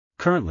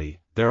Currently,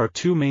 there are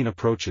two main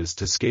approaches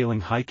to scaling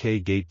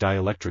high-K gate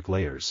dielectric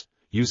layers,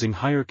 using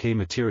higher K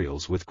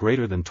materials with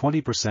greater than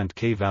 20%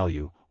 K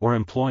value, or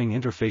employing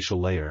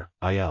interfacial layer,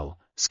 IL,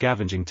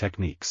 scavenging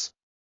techniques.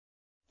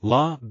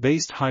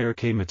 Law-based higher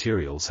K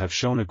materials have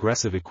shown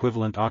aggressive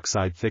equivalent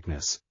oxide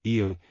thickness,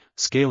 EO,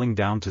 scaling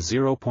down to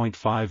 0.5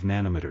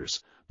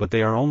 nanometers, but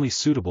they are only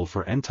suitable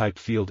for N-type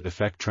field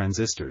effect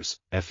transistors,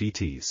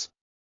 FETs.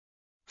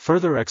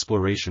 Further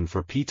exploration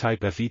for P-type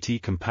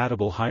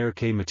FET-compatible higher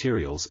K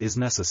materials is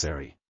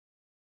necessary.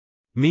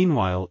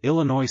 Meanwhile,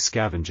 Illinois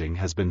scavenging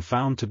has been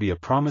found to be a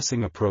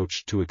promising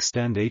approach to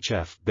extend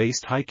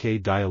HF-based high-K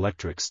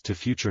dielectrics to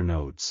future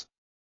nodes.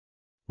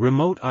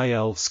 Remote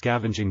IL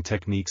scavenging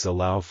techniques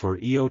allow for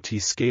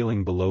EOT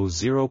scaling below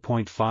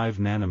 0.5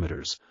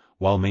 nanometers,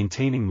 while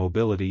maintaining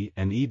mobility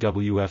and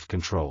EWF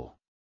control.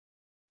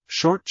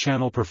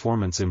 Short-channel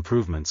performance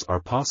improvements are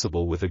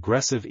possible with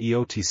aggressive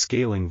EOT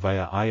scaling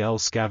via IL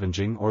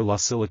scavenging or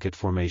losilicate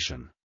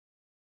formation.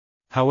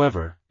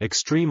 However,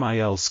 extreme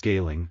IL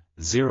scaling,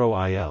 0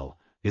 IL,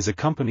 is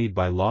accompanied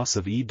by loss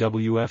of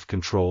EWF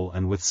control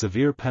and with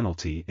severe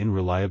penalty in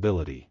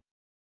reliability.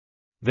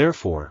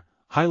 Therefore,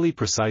 highly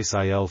precise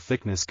IL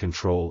thickness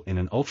control in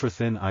an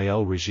ultra-thin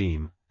IL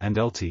regime, and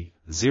LT,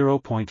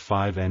 0.5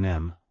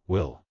 nm,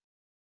 will.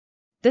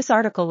 This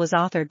article was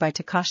authored by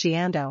Takashi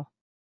Ando.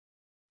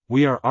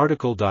 We are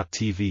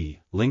article.tv,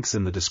 links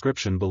in the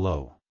description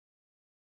below.